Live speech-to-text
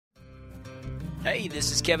Hey,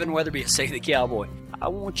 this is Kevin Weatherby of Save the Cowboy. I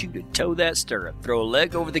want you to toe that stirrup, throw a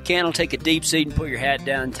leg over the cantle, take a deep seat, and put your hat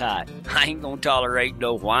down tight. I ain't gonna tolerate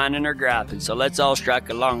no whining or griping, so let's all strike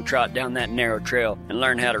a long trot down that narrow trail and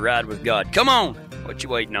learn how to ride with God. Come on! What you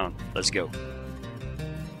waiting on? Let's go.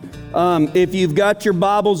 If you've got your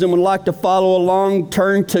Bibles and would like to follow along,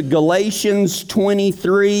 turn to Galatians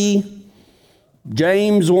 23,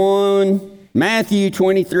 James 1, Matthew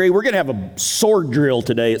 23. We're going to have a sword drill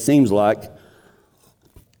today, it seems like.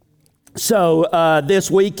 So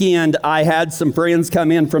this weekend, I had some friends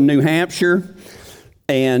come in from New Hampshire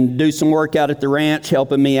and do some work out at the ranch,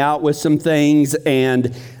 helping me out with some things.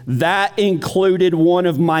 And that included one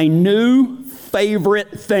of my new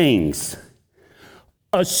favorite things,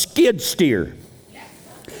 a skid steer.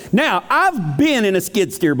 Now, I've been in a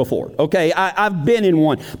skid steer before, okay? I've been in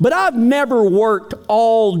one, but I've never worked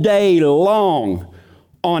all day long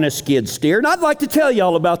on a skid steer. And I'd like to tell you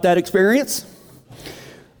all about that experience.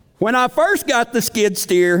 When I first got the skid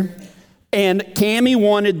steer, and Cammie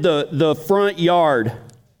wanted the front yard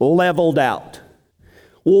leveled out.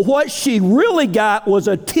 Well, what she really got was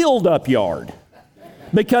a tilled up yard,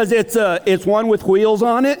 because it's one with wheels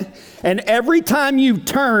on it, and every time you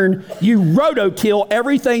turn, you rototill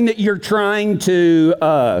everything that you're trying to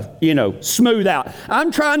smooth out.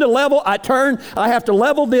 I'm trying to level, I turn, I have to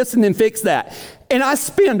level this and then fix that. And I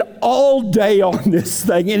spend all day on this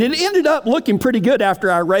thing, and it ended up looking pretty good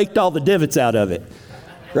after I raked all the divots out of it,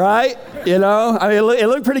 right? It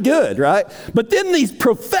looked pretty good, right? But then these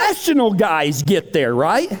professional guys get there,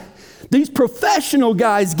 right? These professional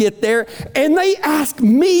guys get there, and they ask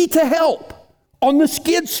me to help on the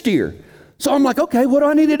skid steer. So I'm like, okay, what do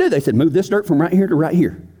I need to do? They said, move this dirt from right here to right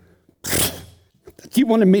here. You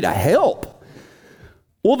wanted me to help?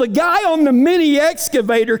 Well, the guy on the mini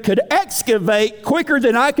excavator could excavate quicker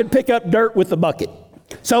than I could pick up dirt with the bucket.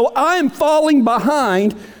 So I'm falling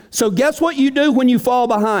behind. So guess what you do when you fall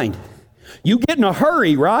behind? You get in a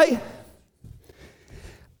hurry, right?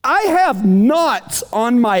 I have knots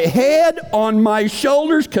on my head, on my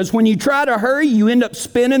shoulders, because when you try to hurry, you end up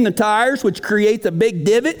spinning the tires, which creates a big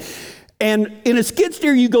divot. And in a skid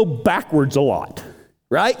steer, you go backwards a lot,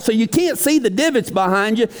 right? So you can't see the divots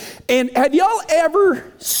behind you. And have y'all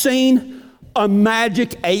ever seen a magic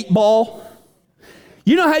 8-ball?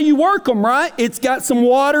 You know how you work them, right? It's got some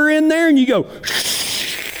water in there, and you go,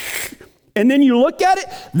 and then you look at it.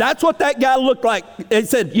 That's what that guy looked like. They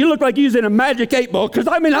said, you look like using a magic 8-ball. Because,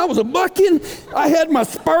 I was a bucking. I had my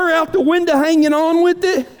spur out the window hanging on with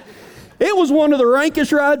it. It was one of the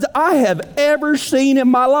rankest rides I have ever seen in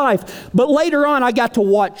my life. But later on, I got to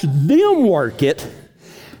watch them work it.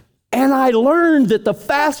 And I learned that the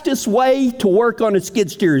fastest way to work on a skid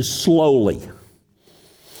steer is slowly.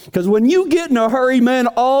 Because when you get in a hurry, man,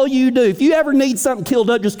 all you do, if you ever need something tilled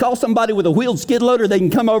up, just call somebody with a wheeled skid loader. They can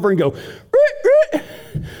come over and go,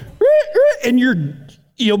 and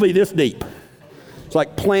you'll be this deep. It's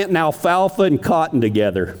like planting alfalfa and cotton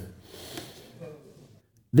together.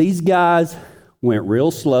 These guys went real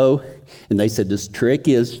slow, and they said this trick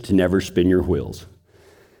is to never spin your wheels.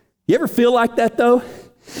 You ever feel like that, though?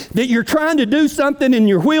 That you're trying to do something and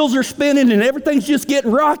your wheels are spinning and everything's just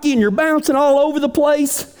getting rocky and you're bouncing all over the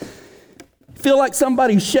place? Feel like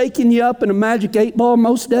somebody's shaking you up in a magic 8-ball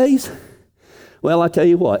most days? Well, I tell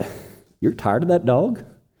you what, you're tired of that dog?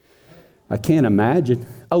 I can't imagine.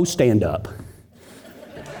 Oh, stand up.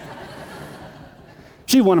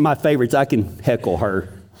 She's one of my favorites. I can heckle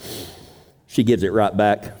her. She gives it right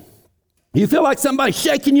back. Do you feel like somebody's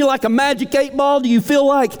shaking you like a magic 8-ball? Do you feel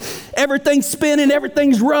like everything's spinning,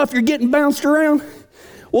 everything's rough, you're getting bounced around?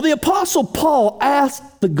 Well, the Apostle Paul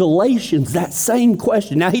asked the Galatians that same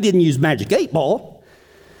question. Now, he didn't use magic 8-ball,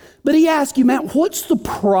 but he asked you, man, what's the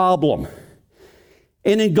problem?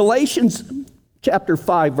 And in Galatians chapter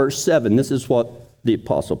 5, verse 7, this is what the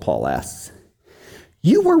Apostle Paul asks.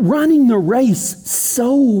 You were running the race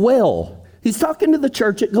so well. He's talking to the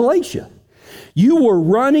church at Galatia. You were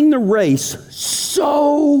running the race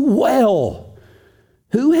so well.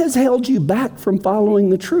 Who has held you back from following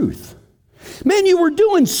the truth? Man, you were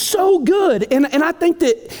doing so good. And I think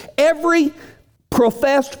that every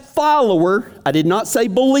professed follower, I did not say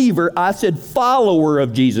believer, I said follower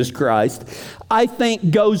of Jesus Christ, I think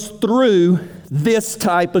goes through this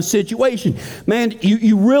type of situation. Man,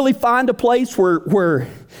 you really find a place where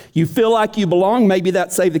you feel like you belong. Maybe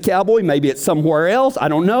that's Save the Cowboy. Maybe it's somewhere else. I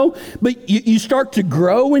don't know. But you start to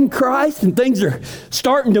grow in Christ and things are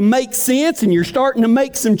starting to make sense and you're starting to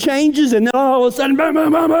make some changes and then all of a sudden, boom,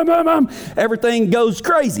 boom, boom, boom, boom, boom, everything goes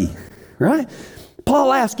crazy, right?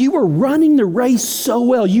 Paul asked, you were running the race so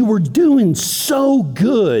well. You were doing so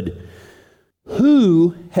good.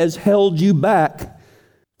 Who has held you back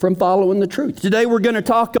from following the truth? Today we're going to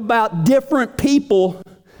talk about different people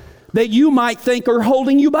that you might think are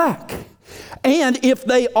holding you back. And if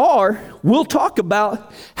they are, we'll talk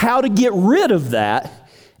about how to get rid of that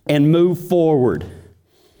and move forward.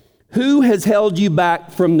 Who has held you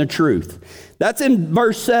back from the truth? That's in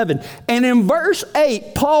verse 7. And in verse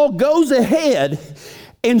 8, Paul goes ahead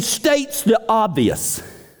and states the obvious.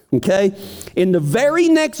 Okay? In the very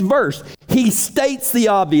next verse, he states the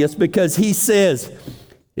obvious because he says,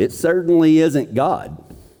 it certainly isn't God.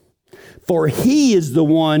 For he is the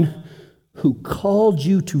one who called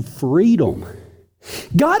you to freedom.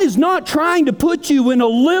 God is not trying to put you in a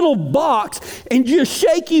little box and just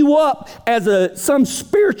shake you up as some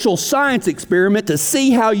spiritual science experiment to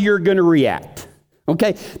see how you're going to react.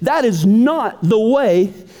 Okay? That is not the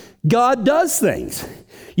way God does things.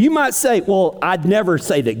 You might say, well, I'd never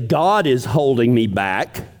say that God is holding me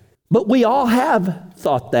back. But we all have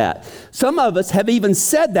thought that. Some of us have even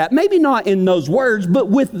said that, maybe not in those words, but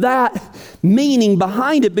with that meaning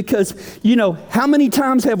behind it, because, how many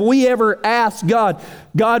times have we ever asked God,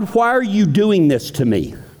 why are you doing this to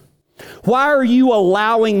me? Why are you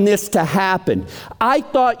allowing this to happen? I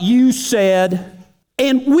thought you said,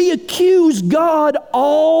 and we accuse God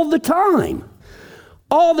all the time.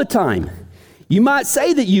 All the time. You might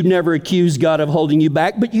say that you've never accused God of holding you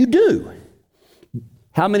back, but you do.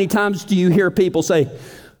 How many times do you hear people say,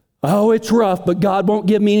 oh, it's rough, but God won't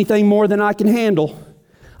give me anything more than I can handle?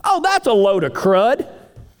 Oh, that's a load of crud.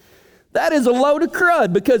 That is a load of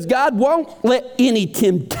crud, because God won't let any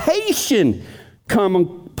temptation come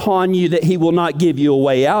upon you that he will not give you a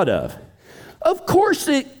way out of. Of course,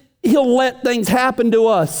 he'll let things happen to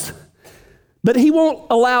us, but he won't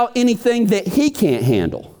allow anything that he can't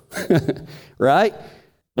handle, right?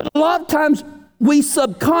 But a lot of times, we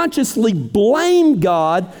subconsciously blame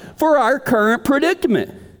God for our current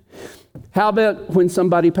predicament. How about when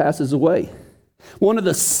somebody passes away? One of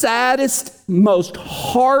the saddest, most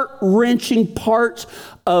heart-wrenching parts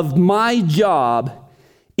of my job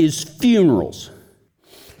is funerals.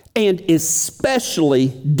 And especially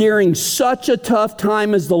during such a tough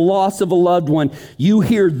time as the loss of a loved one, you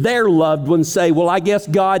hear their loved one say, well, I guess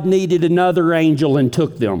God needed another angel and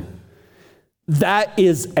took them. That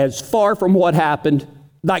is as far from what happened.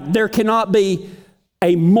 Like, there cannot be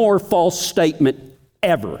a more false statement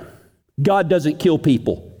ever. God doesn't kill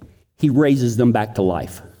people. He raises them back to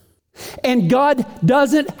life. And God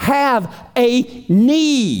doesn't have a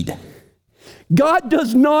need. God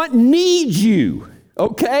does not need you,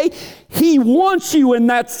 okay? He wants you, and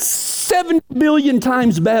that's 7 billion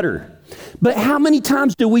times better. But how many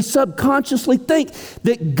times do we subconsciously think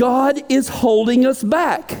that God is holding us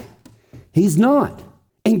back? He's not.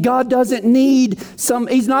 And God doesn't need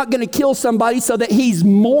he's not going to kill somebody so that he's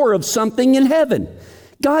more of something in heaven.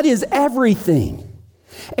 God is everything.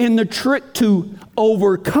 And the trick to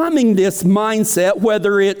overcoming this mindset,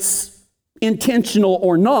 whether it's intentional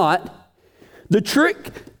or not, the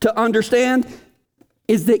trick to understand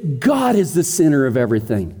is that God is the center of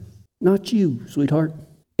everything. Not you, sweetheart.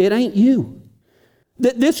 It ain't you.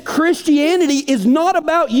 That this Christianity is not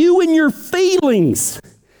about you and your feelings.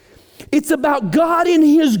 It's about God in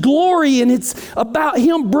his glory, and it's about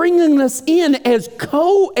him bringing us in as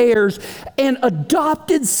co-heirs and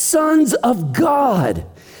adopted sons of God.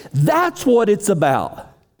 That's what it's about.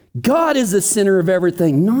 God is the center of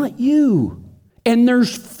everything, not you. And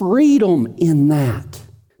there's freedom in that.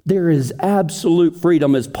 There is absolute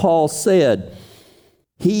freedom. As Paul said,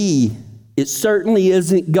 it certainly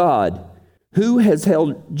isn't God. Who has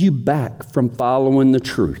held you back from following the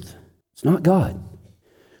truth? It's not God.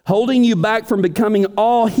 Holding you back from becoming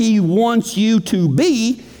all he wants you to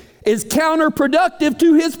be is counterproductive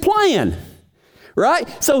to his plan,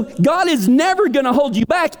 right? So God is never going to hold you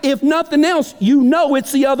back. If nothing else,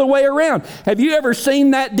 it's the other way around. Have you ever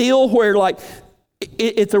seen that deal where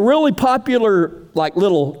it's a really popular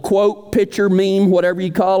little quote, picture, meme, whatever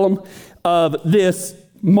you call them, of this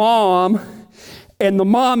mom, and the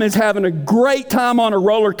mom is having a great time on a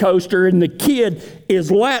roller coaster, and the kid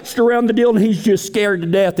is latched around the deal, and he's just scared to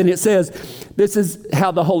death. And it says, this is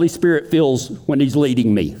how the Holy Spirit feels when he's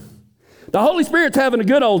leading me. The Holy Spirit's having a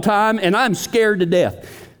good old time, and I'm scared to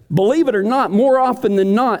death. Believe it or not, more often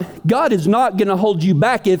than not, God is not going to hold you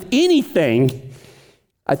back. If anything,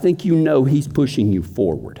 I think he's pushing you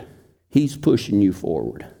forward. He's pushing you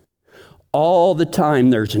forward. All the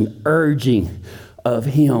time there's an urging of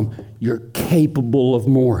him. You're capable of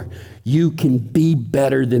more. You can be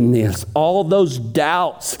better than this. All those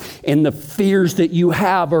doubts and the fears that you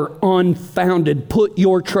have are unfounded. Put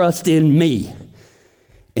your trust in me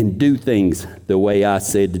and do things the way I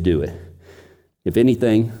said to do it. If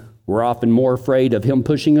anything, we're often more afraid of him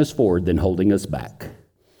pushing us forward than holding us back.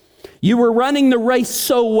 You were running the race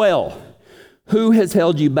so well. Who has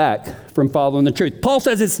held you back from following the truth? Paul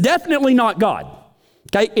says it's definitely not God.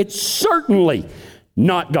 Okay, it's certainly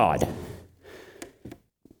not God.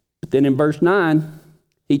 But then in verse 9,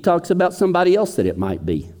 he talks about somebody else that it might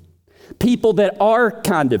be. People that are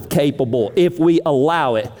kind of capable, if we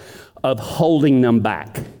allow it, of holding them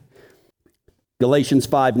back. Galatians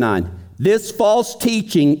 5:9. This false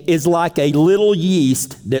teaching is like a little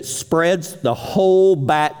yeast that spreads the whole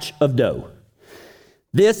batch of dough.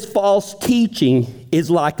 This false teaching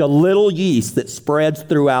is like a little yeast that spreads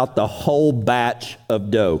throughout the whole batch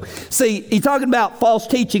of dough. See, he's talking about false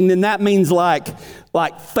teaching, then that means like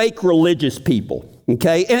fake religious people.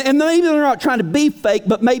 Okay, and maybe they're not trying to be fake,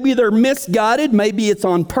 but maybe they're misguided. Maybe it's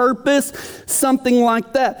on purpose, something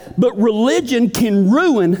like that. But religion can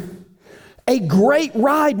ruin a great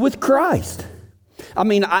ride with Christ. I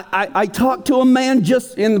mean, I talked to a man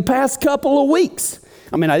just in the past couple of weeks.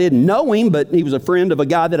 I mean, I didn't know him, but he was a friend of a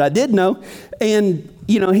guy that I did know. And,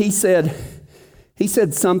 he said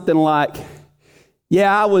something like,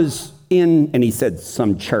 yeah, I was in, and he said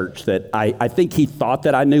some church that I think he thought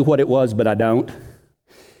that I knew what it was, but I don't.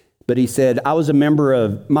 But he said,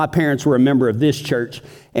 my parents were a member of this church,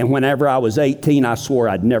 and whenever I was 18, I swore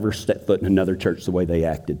I'd never step foot in another church the way they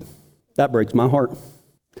acted. That breaks my heart.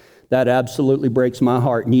 That absolutely breaks my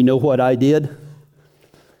heart. And you know what I did?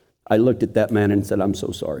 I looked at that man and said, I'm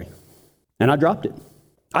so sorry. And I dropped it.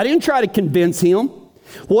 I didn't try to convince him.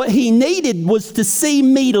 What he needed was to see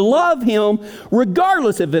me love him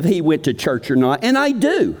regardless of if he went to church or not. And I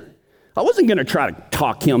do. I wasn't going to try to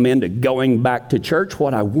talk him into going back to church.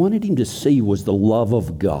 What I wanted him to see was the love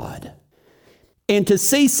of God. And to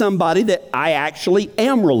see somebody that I actually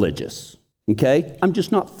am religious. Okay? I'm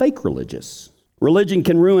just not fake religious. Religion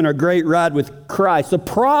can ruin a great ride with Christ. The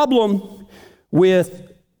problem with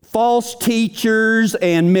false teachers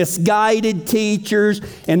and misguided teachers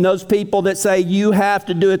and those people that say you have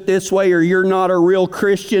to do it this way or you're not a real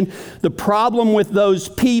Christian, the problem with those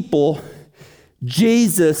people,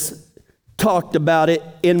 Jesus talked about it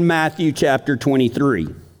in Matthew chapter 23.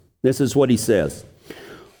 This is what he says.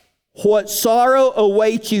 What sorrow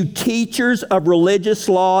awaits you, teachers of religious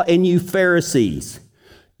law, and you Pharisees,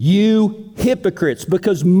 you hypocrites,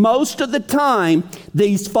 because most of the time,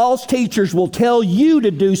 these false teachers will tell you to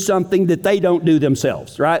do something that they don't do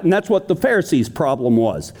themselves, right? And that's what the Pharisees' problem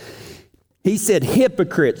was. He said,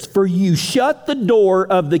 hypocrites, for you shut the door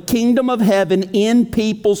of the kingdom of heaven in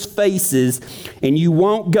people's faces, and you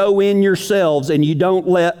won't go in yourselves, and you don't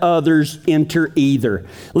let others enter either.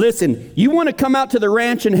 Listen, you want to come out to the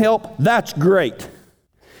ranch and help? That's great.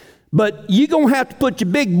 But you're going to have to put your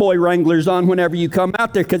big boy wranglers on whenever you come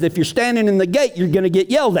out there, because if you're standing in the gate, you're going to get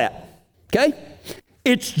yelled at. Okay?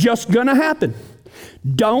 It's just going to happen.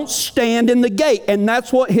 Don't stand in the gate. And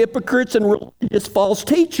that's what hypocrites and religious false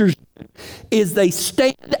teachers do, is they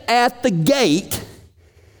stand at the gate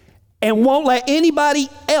and won't let anybody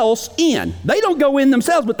else in. They don't go in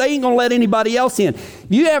themselves, but they ain't going to let anybody else in.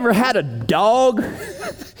 You ever had a dog?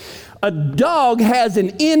 A dog has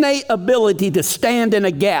an innate ability to stand in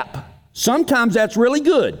a gap. Sometimes that's really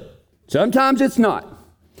good. Sometimes it's not.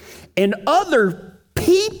 And other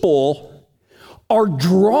people are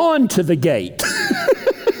drawn to the gate.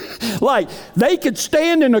 Like, they could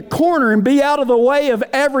stand in a corner and be out of the way of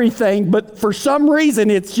everything, but for some reason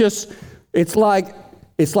it's like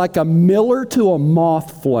a miller to a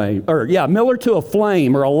moth flame, miller to a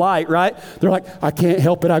flame or a light, right? They're like, I can't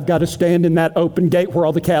help it. I've got to stand in that open gate where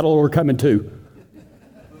all the cattle are coming to.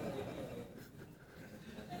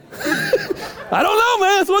 I don't know,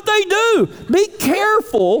 man. That's what they do. Be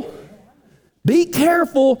careful. Be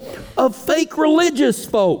careful of fake religious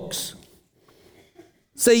folks.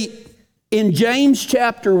 See, in James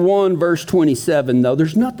chapter 1, verse 27, though,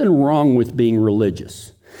 there's nothing wrong with being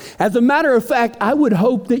religious. As a matter of fact, I would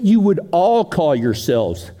hope that you would all call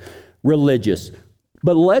yourselves religious.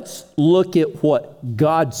 But let's look at what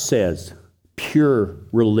God says pure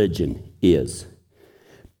religion is.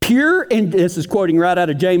 Pure, and this is quoting right out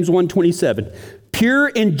of James 1:27.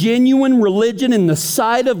 Pure and genuine religion in the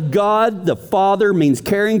sight of God the Father means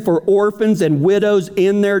caring for orphans and widows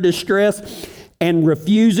in their distress and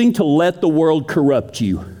refusing to let the world corrupt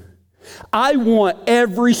you. I want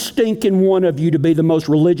every stinking one of you to be the most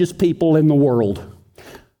religious people in the world.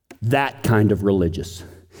 That kind of religious.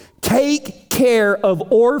 Take care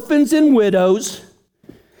of orphans and widows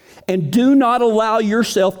and do not allow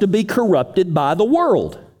yourself to be corrupted by the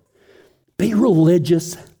world. Be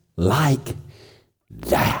religious like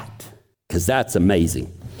that, because that's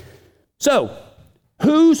amazing. So,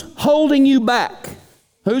 Who's holding you back?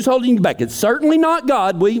 Who's holding you back? It's certainly not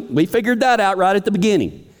God. We figured that out right at the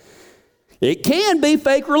beginning. It can be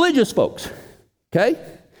fake religious folks. Okay?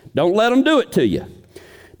 Don't let them do it to you.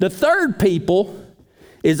 The third people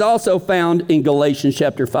is also found in Galatians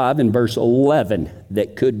chapter 5 and verse 11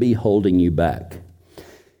 that could be holding you back.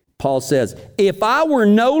 Paul says, if I were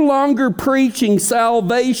no longer preaching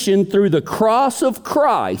salvation through the cross of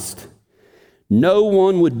Christ, no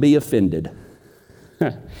one would be offended.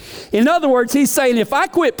 In other words, he's saying if I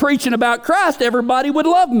quit preaching about Christ, everybody would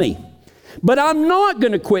love me. But I'm not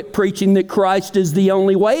going to quit preaching that Christ is the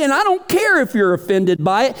only way, and I don't care if you're offended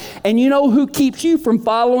by it. And you know who keeps you from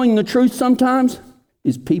following the truth sometimes?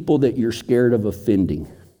 Is people that you're scared of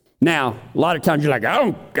offending. Now, a lot of times you're like,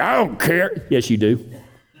 I don't care. Yes, you do.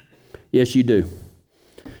 Yes, you do.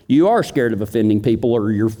 You are scared of offending people,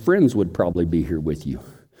 or your friends would probably be here with you.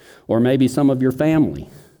 Or maybe some of your family,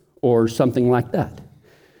 or something like that.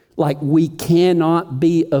 Like, we cannot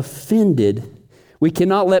be offended. We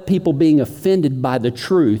cannot let people being offended by the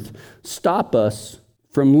truth stop us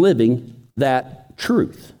from living that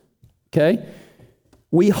truth. Okay?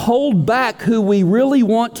 We hold back who we really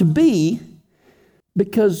want to be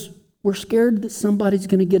because we're scared that somebody's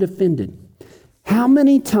going to get offended. How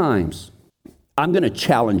many times, I'm going to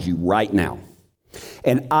challenge you right now,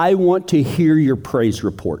 and I want to hear your praise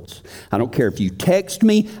reports. I don't care if you text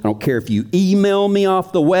me. I don't care if you email me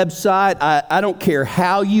off the website. I don't care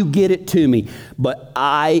how you get it to me, but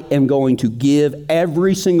I am going to give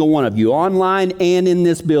every single one of you, online and in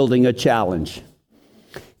this building, a challenge.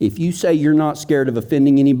 If you say you're not scared of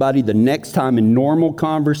offending anybody, the next time in normal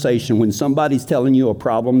conversation, when somebody's telling you a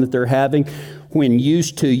problem that they're having, when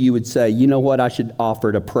used to, you would say, you know what, I should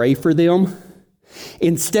offer to pray for them.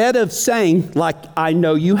 Instead of saying, like I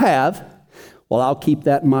know you have, well, I'll keep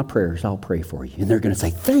that in my prayers. I'll pray for you. And they're going to say,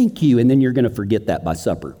 thank you. And then you're going to forget that by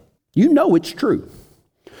supper. You know it's true.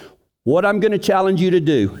 What I'm going to challenge you to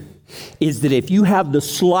do is that if you have the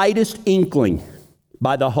slightest inkling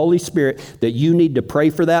by the Holy Spirit that you need to pray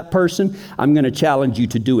for that person, I'm going to challenge you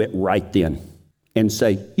to do it right then and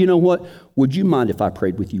say, you know what? Would you mind if I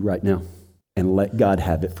prayed with you right now? And let God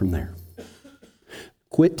have it from there.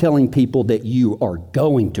 Quit telling people that you are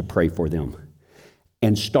going to pray for them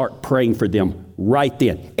and start praying for them right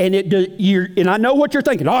then. And I know what you're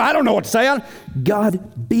thinking. Oh, I don't know what to say.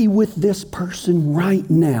 God, be with this person right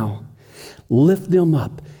now. Lift them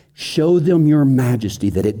up. Show them your majesty,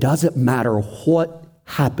 that it doesn't matter what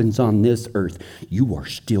happens on this earth. You are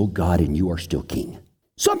still God and you are still King.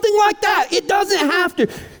 Something like that. It doesn't have to.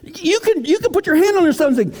 You can put your hand on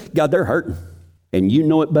yourself and say, God, they're hurting. And you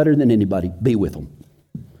know it better than anybody. Be with them.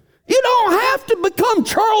 You don't have to become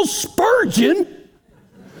Charles Spurgeon.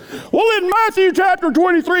 Well, in Matthew chapter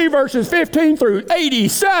 23, verses 15 through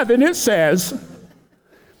 87, it says,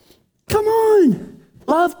 come on,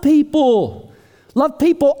 love people. Love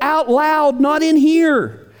people out loud, not in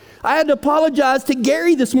here. I had to apologize to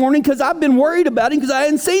Gary this morning because I've been worried about him because I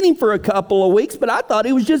hadn't seen him for a couple of weeks, but I thought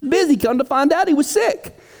he was just busy. Come to find out he was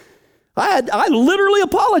sick. I literally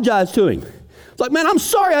apologized to him. It's like, man, I'm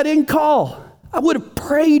sorry I didn't call. I would have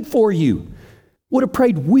prayed for you. Would have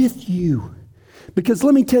prayed with you. Because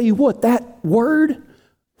let me tell you what, that word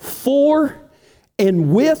for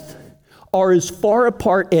and with are as far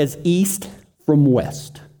apart as east from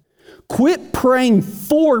west. Quit praying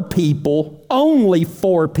for people, only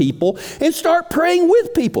for people, and start praying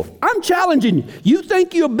with people. I'm challenging you. You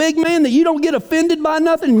think you're a big man that you don't get offended by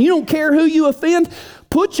nothing and you don't care who you offend?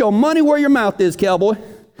 Put your money where your mouth is, cowboy.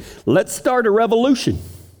 Let's start a revolution.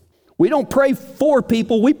 We don't pray for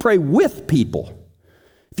people, we pray with people.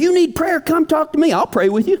 If you need prayer, come talk to me. I'll pray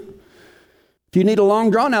with you. If you need a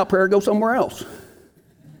long drawn-out prayer, go somewhere else.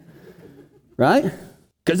 Right?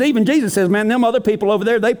 Because even Jesus says, man, them other people over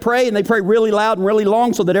there, they pray and they pray really loud and really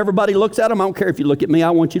long so that everybody looks at them. I don't care if you look at me.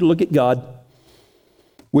 I want you to look at God.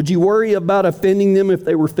 Would you worry about offending them if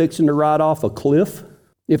they were fixing to ride off a cliff?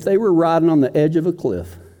 If they were riding on the edge of a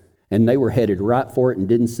cliff and they were headed right for it and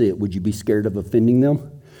didn't see it, would you be scared of offending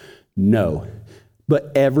them? No.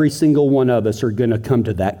 But every single one of us are going to come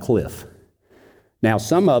to that cliff. Now,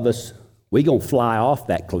 some of us, we're going to fly off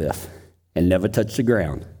that cliff and never touch the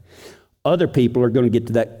ground. Other people are going to get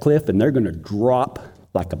to that cliff and they're going to drop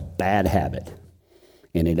like a bad habit.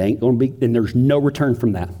 And it ain't going to be, and there's no return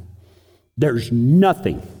from that. There's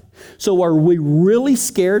nothing. So are we really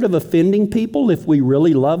scared of offending people if we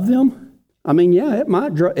really love them? I mean, yeah,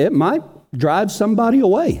 it might drive somebody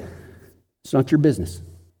away. It's not your business.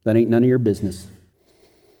 That ain't none of your business.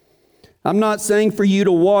 I'm not saying for you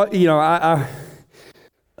to walk, a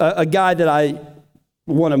guy that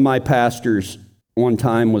one of my pastors one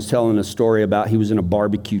time was telling a story about he was in a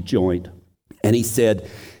barbecue joint, and he said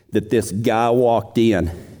that this guy walked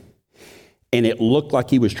in, and it looked like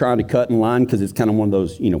he was trying to cut in line, because it's kind of one of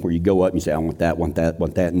those, where you go up and you say, I want that,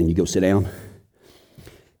 and then you go sit down.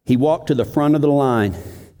 He walked to the front of the line,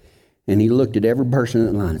 and he looked at every person in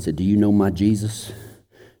the line and said, do you know my Jesus?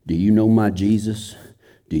 Do you know my Jesus?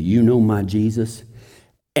 Do you know my Jesus?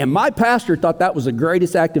 And my pastor thought that was the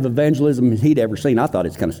greatest act of evangelism he'd ever seen. I thought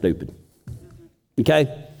it's kind of stupid.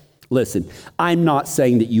 Okay? Listen, I'm not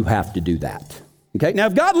saying that you have to do that. Okay? Now,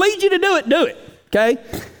 if God leads you to do it, do it. Okay?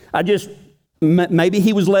 Maybe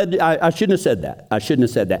he was led. I shouldn't have said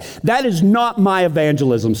that. That is not my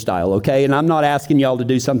evangelism style, okay? And I'm not asking y'all to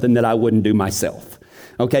do something that I wouldn't do myself.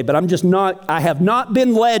 Okay? But I have not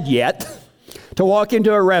been led yet to walk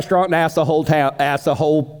into a restaurant and ask the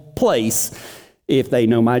whole place if they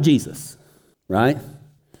know my Jesus. Right?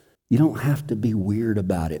 You don't have to be weird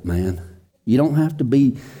about it, man. You don't have to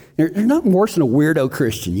be. There's nothing worse than a weirdo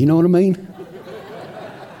Christian. You know what I mean?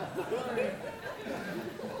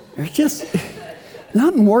 There's just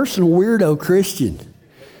nothing worse than a weirdo Christian,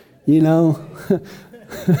 And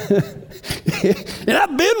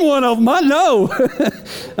I've been one of them, I know.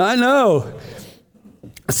 I know.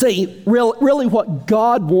 See, really what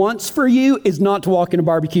God wants for you is not to walk in a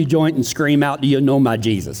barbecue joint and scream out, do you know my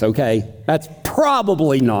Jesus, okay? That's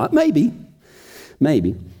probably not. Maybe.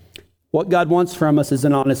 What God wants from us is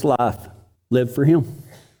an honest life. Live for Him.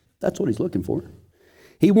 That's what He's looking for.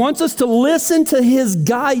 He wants us to listen to His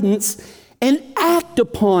guidance and act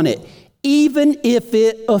upon it, even if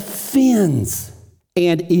it offends.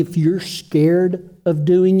 And if you're scared of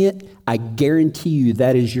doing it, I guarantee you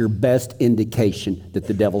that is your best indication that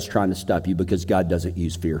the devil's trying to stop you, because God doesn't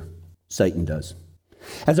use fear. Satan does.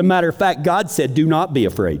 As a matter of fact, God said, do not be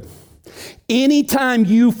afraid. Anytime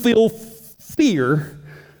you feel fear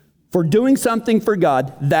for doing something for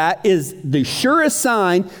God, that is the surest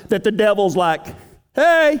sign that the devil's like,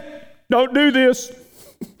 hey, don't do this.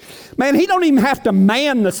 Man, he don't even have to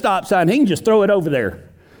man the stop sign. He can just throw it over there.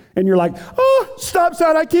 And you're like, oh, stop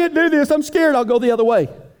sign, I can't do this. I'm scared. I'll go the other way.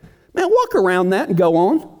 Man, walk around that and go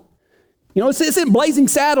on. It's in Blazing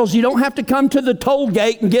Saddles. You don't have to come to the toll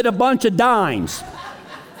gate and get a bunch of dimes.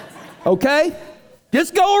 Okay?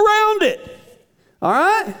 Just go around it. All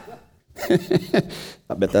right?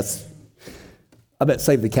 I bet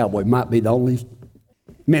Save the Cowboy might be the only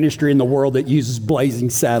ministry in the world that uses Blazing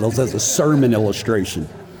Saddles as a sermon illustration.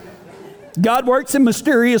 God works in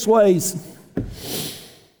mysterious ways.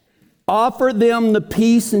 Offer them the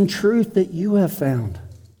peace and truth that you have found.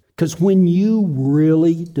 Because when you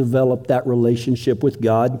really develop that relationship with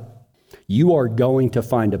God, you are going to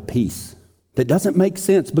find a peace that doesn't make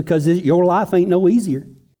sense, because your life ain't no easier.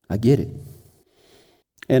 I get it.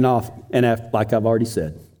 And like I've already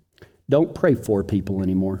said, don't pray for people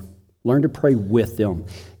anymore. Learn to pray with them,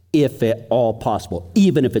 if at all possible,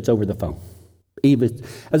 even if it's over the phone.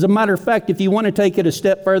 As a matter of fact, if you want to take it a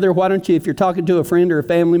step further, why don't you, if you're talking to a friend or a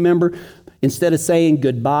family member, instead of saying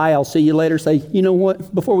goodbye, I'll see you later, say, you know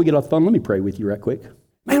what, before we get off the phone, let me pray with you right quick.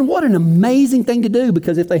 Man, what an amazing thing to do,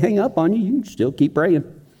 because if they hang up on you, you can still keep praying.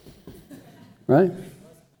 Right?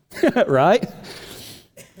 Right?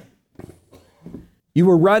 You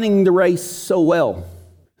were running the race so well.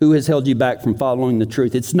 Who has held you back from following the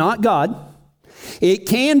truth? It's not God. It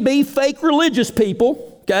can be fake religious people.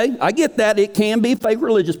 Okay, I get that. It can be fake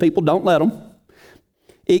religious people. Don't let them.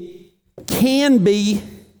 It can be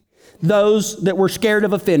those that we're scared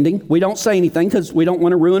of offending. We don't say anything because we don't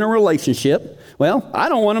want to ruin a relationship. Well, I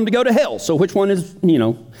don't want them to go to hell. So which one is,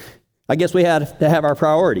 I guess we had to have our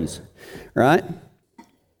priorities, right?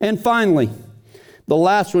 And finally, the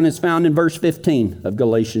last one is found in verse 15 of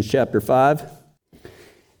Galatians chapter 5.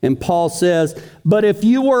 And Paul says, but if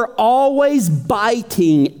you were always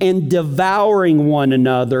biting and devouring one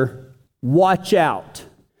another, watch out.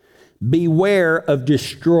 Beware of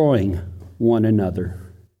destroying one another.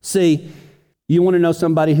 See, you want to know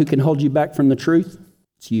somebody who can hold you back from the truth?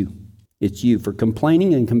 It's you. It's you for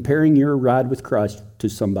complaining and comparing your ride with Christ to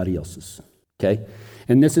somebody else's. Okay?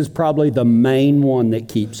 And this is probably the main one that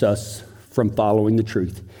keeps us from following the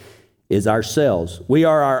truth, is ourselves. We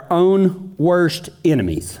are our own worst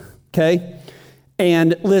enemies, okay?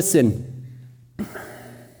 And listen,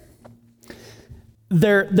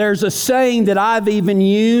 there's a saying that I've even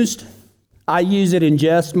used. I use it in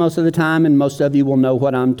jest most of the time, and most of you will know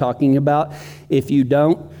what I'm talking about. If you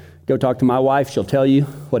don't, go talk to my wife. She'll tell you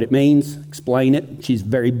what it means, explain it. She's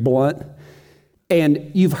very blunt.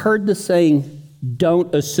 And you've heard the saying,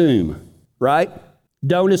 don't assume, right?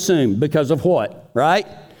 Don't assume because of what, right?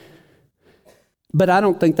 But I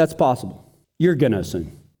don't think that's possible. You're going to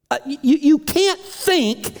assume. You can't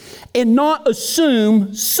think and not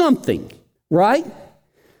assume something, right?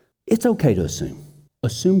 It's okay to assume.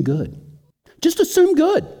 Assume good. Just assume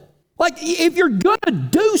good. Like if you're going to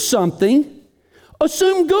do something,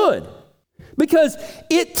 assume good. Because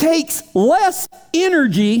it takes less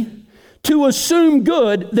energy to assume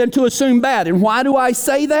good than to assume bad. And why do I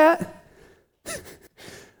say that?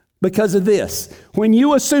 Because of this. When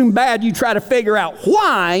you assume bad, you try to figure out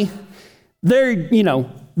why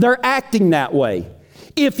they're acting that way.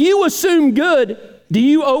 If you assume good, do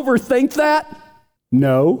you overthink that?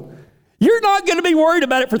 No. You're not going to be worried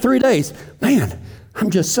about it for 3 days. Man,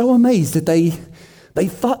 I'm just so amazed that they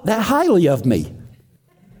thought that highly of me.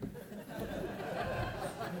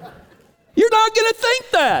 You're not going to think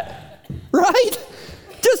that, right?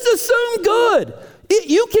 Just assume good.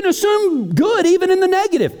 You can assume good even in the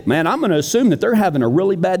negative. Man, I'm going to assume that they're having a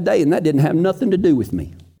really bad day and that didn't have nothing to do with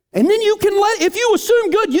me. And then you can if you assume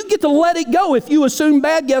good, you get to let it go. If you assume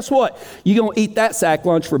bad, guess what? You're going to eat that sack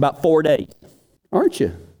lunch for about 4 days, aren't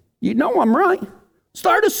you? You know I'm right.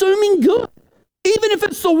 Start assuming good. Even if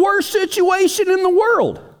it's the worst situation in the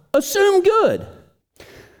world, assume good.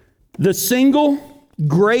 The single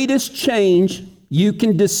greatest change you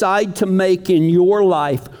can decide to make in your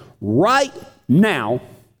life right now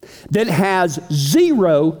that has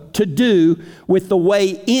zero to do with the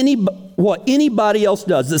way what anybody else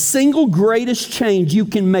does. The single greatest change you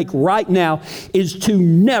can make right now is to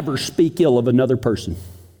never speak ill of another person.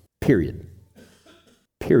 Period.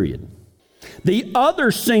 The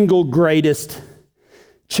other single greatest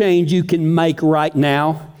change you can make right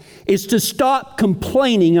now is to stop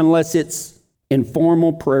complaining unless it's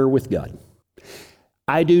informal prayer with God.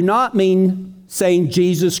 I do not mean saying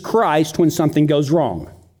Jesus Christ when something goes wrong.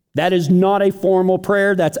 That is not a formal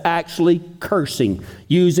prayer. That's actually cursing,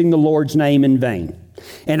 using the Lord's name in vain.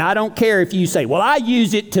 And I don't care if you say, well, I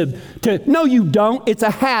use it to no, you don't. It's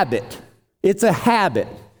a habit. It's a habit.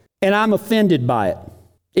 And I'm offended by it.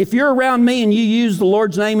 If you're around me and you use the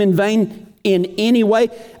Lord's name in vain in any way,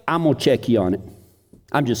 I'm going to check you on it.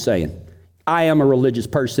 I'm just saying. I am a religious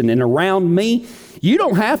person, and around me, you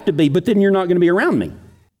don't have to be, but then you're not going to be around me.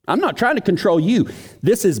 I'm not trying to control you.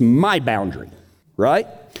 This is my boundary, right?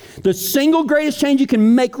 The single greatest change you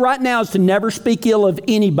can make right now is to never speak ill of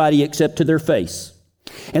anybody except to their face.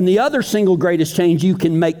 And the other single greatest change you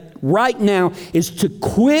can make right now is to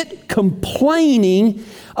quit complaining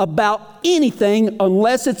about anything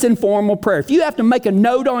unless it's in formal prayer. If you have to make a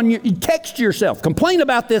note you text yourself, complain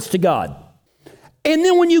about this to God. And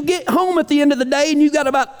then when you get home at the end of the day and you got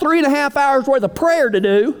about 3.5 hours worth of prayer to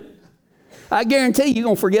do, I guarantee you're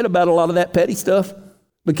going to forget about a lot of that petty stuff.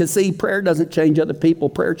 Because see, prayer doesn't change other people,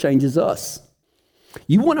 prayer changes us.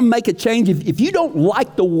 You want to make a change. If you don't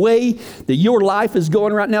like the way that your life is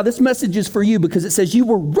going right now, this message is for you because it says you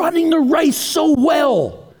were running the race so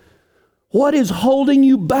well. What is holding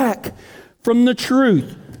you back from the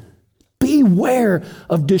truth? Beware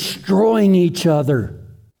of destroying each other.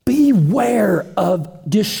 Beware of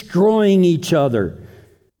destroying each other.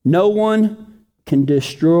 No one can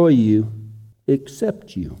destroy you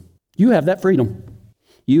except you. You have that freedom.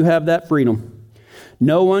 You have that freedom.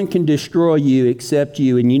 No one can destroy you except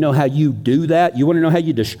you. And you know how you do that? You want to know how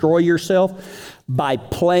you destroy yourself? By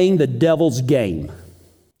playing the devil's game.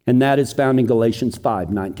 And that is found in Galatians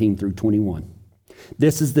 5:19 through 21.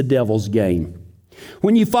 This is the devil's game.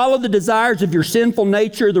 When you follow the desires of your sinful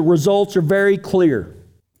nature, the results are very clear.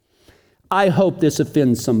 I hope this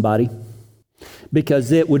offends somebody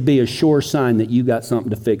because it would be a sure sign that you got something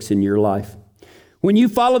to fix in your life. When you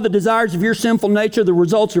follow the desires of your sinful nature, the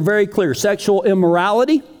results are very clear. Sexual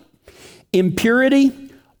immorality, impurity,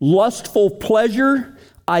 lustful pleasure,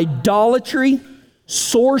 idolatry,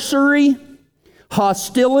 sorcery,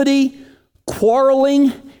 hostility,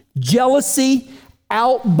 quarreling, jealousy,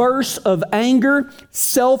 outbursts of anger,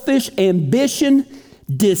 selfish ambition,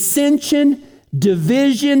 dissension,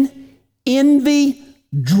 division, envy,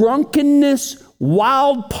 drunkenness,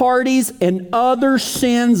 wild parties, and other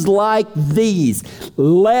sins like these.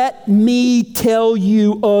 Let me tell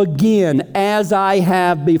you again, as I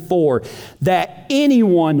have before, that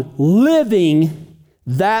anyone living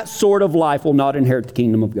that sort of life will not inherit the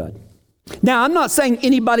kingdom of God. Now, I'm not saying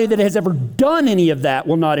anybody that has ever done any of that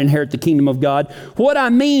will not inherit the kingdom of God. What I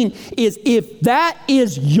mean is if that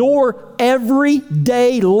is your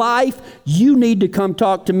everyday life, you need to come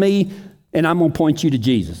talk to me and I'm going to point you to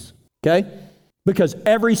Jesus, okay? Because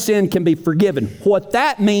every sin can be forgiven. What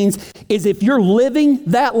that means is if you're living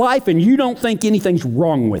that life and you don't think anything's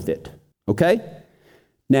wrong with it, okay?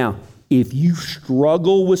 Now, if you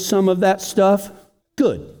struggle with some of that stuff,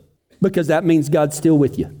 good, because that means God's still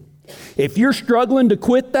with you. If you're struggling to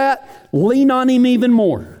quit that, lean on him even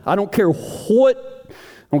more. I don't care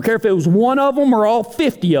if it was one of them or all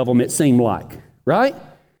 50 of them, it seemed like, right?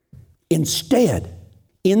 Instead,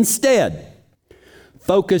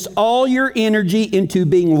 focus all your energy into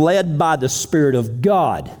being led by the Spirit of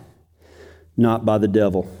God, not by the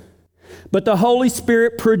devil. But the Holy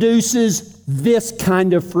Spirit produces this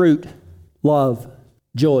kind of fruit: love,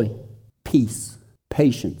 joy, peace,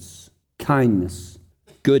 patience, kindness,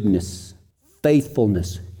 goodness,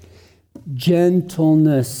 faithfulness,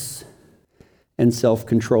 gentleness, and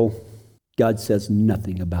self-control. God says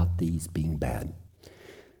nothing about these being bad.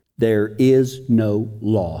 There is no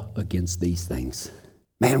law against these things.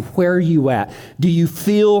 Man, where are you at? Do you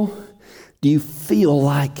feel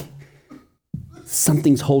like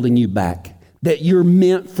something's holding you back? That you're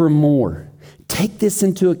meant for more? Take this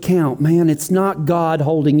into account, man. It's not God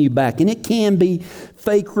holding you back. And it can be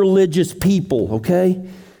fake religious people, okay?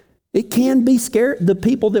 It can be the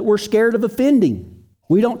people that we're scared of offending.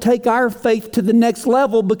 We don't take our faith to the next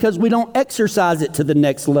level because we don't exercise it to the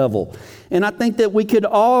next level. And I think that we could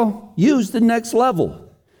all use the next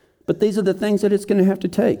level. But these are the things that it's going to have to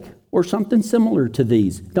take, or something similar to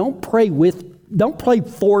these. Don't pray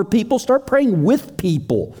for people. Start praying with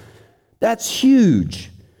people. That's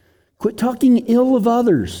huge. Quit talking ill of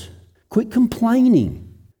others. Quit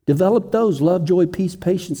complaining. Develop those: love, joy, peace,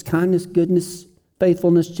 patience, kindness, goodness,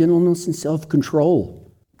 faithfulness, gentleness, and self-control.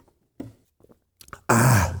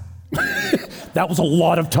 That was a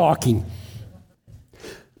lot of talking.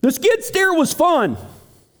 The skid steer was fun,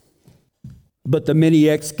 but the mini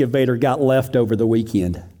excavator got left over the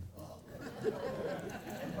weekend.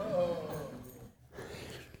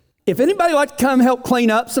 If anybody like to come help clean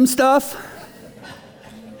up some stuff,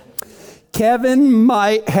 Kevin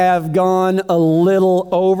might have gone a little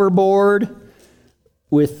overboard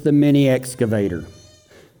with the mini excavator.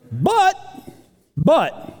 But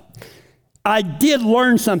I did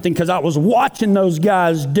learn something because I was watching those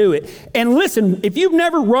guys do it. And listen, if you've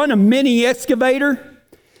never run a mini excavator,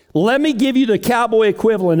 let me give you the cowboy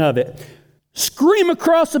equivalent of it. Scream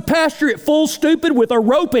across the pasture at full stupid with a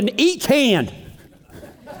rope in each hand.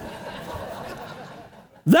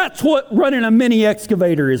 That's what running a mini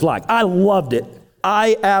excavator is like. I loved it.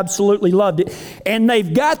 I absolutely loved it. And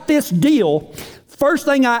they've got this deal. First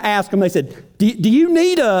thing I asked them, they said, do you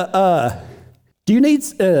need a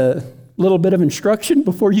little bit of instruction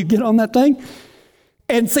before you get on that thing?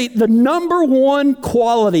 And see, the number one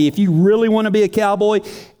quality, if you really want to be a cowboy,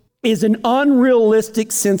 is an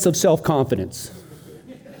unrealistic sense of self-confidence.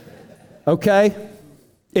 Okay?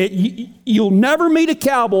 You'll never meet a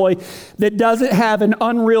cowboy that doesn't have an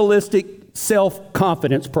unrealistic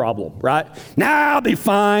self-confidence problem, right? I'll be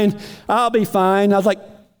fine. I was like,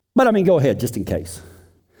 but go ahead, just in case.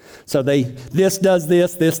 So this does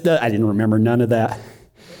this does, I didn't remember none of that.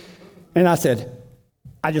 And I said,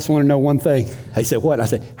 I just want to know one thing. They said, what? I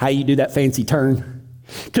said, how you do that fancy turn?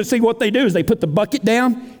 Because see, what they do is they put the bucket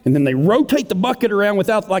down and then they rotate the bucket around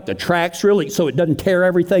without the tracks really, so it doesn't tear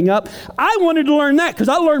everything up. I wanted to learn that because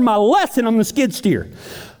I learned my lesson on the skid steer.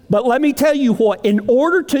 But let me tell you what, in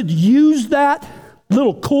order to use that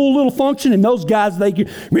cool little function, and those guys, they're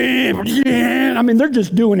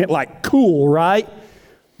just doing it like cool, right?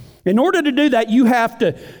 In order to do that, you have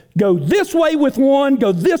to go this way with one,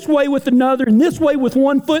 go this way with another, and this way with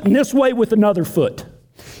one foot, and this way with another foot.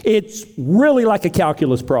 It's really like a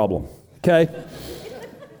calculus problem, okay?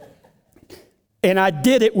 And I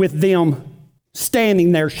did it with them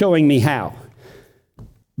standing there showing me how.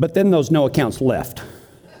 But then those no accounts left.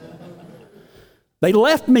 They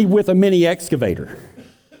left me with a mini excavator.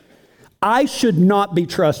 I should not be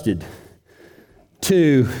trusted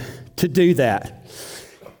to do that.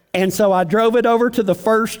 And so I drove it over to the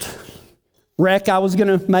first wreck I was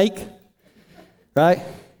going to make, right?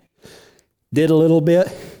 Did a little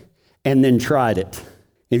bit, and then tried it.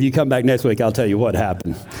 If you come back next week, I'll tell you what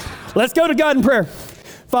happened. Let's go to God in prayer.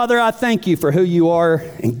 Father, I thank you for who you are.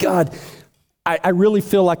 And God, I really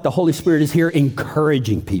feel like the Holy Spirit is here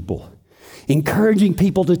encouraging people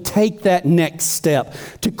to take that next step,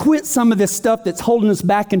 to quit some of this stuff that's holding us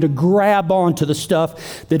back and to grab on to the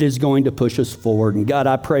stuff that is going to push us forward. And God,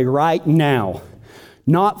 I pray right now,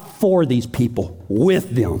 not for these people, with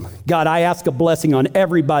them. God, I ask a blessing on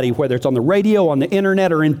everybody, whether it's on the radio, on the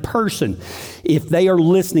internet, or in person. If they are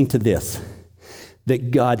listening to this,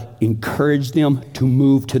 that God encourage them to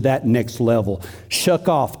move to that next level. Shuck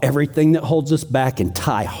off everything that holds us back and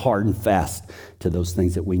tie hard and fast to those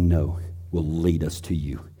things that we know will lead us to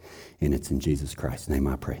you. And it's in Jesus Christ's name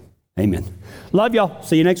I pray. Amen. Love y'all.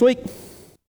 See you next week.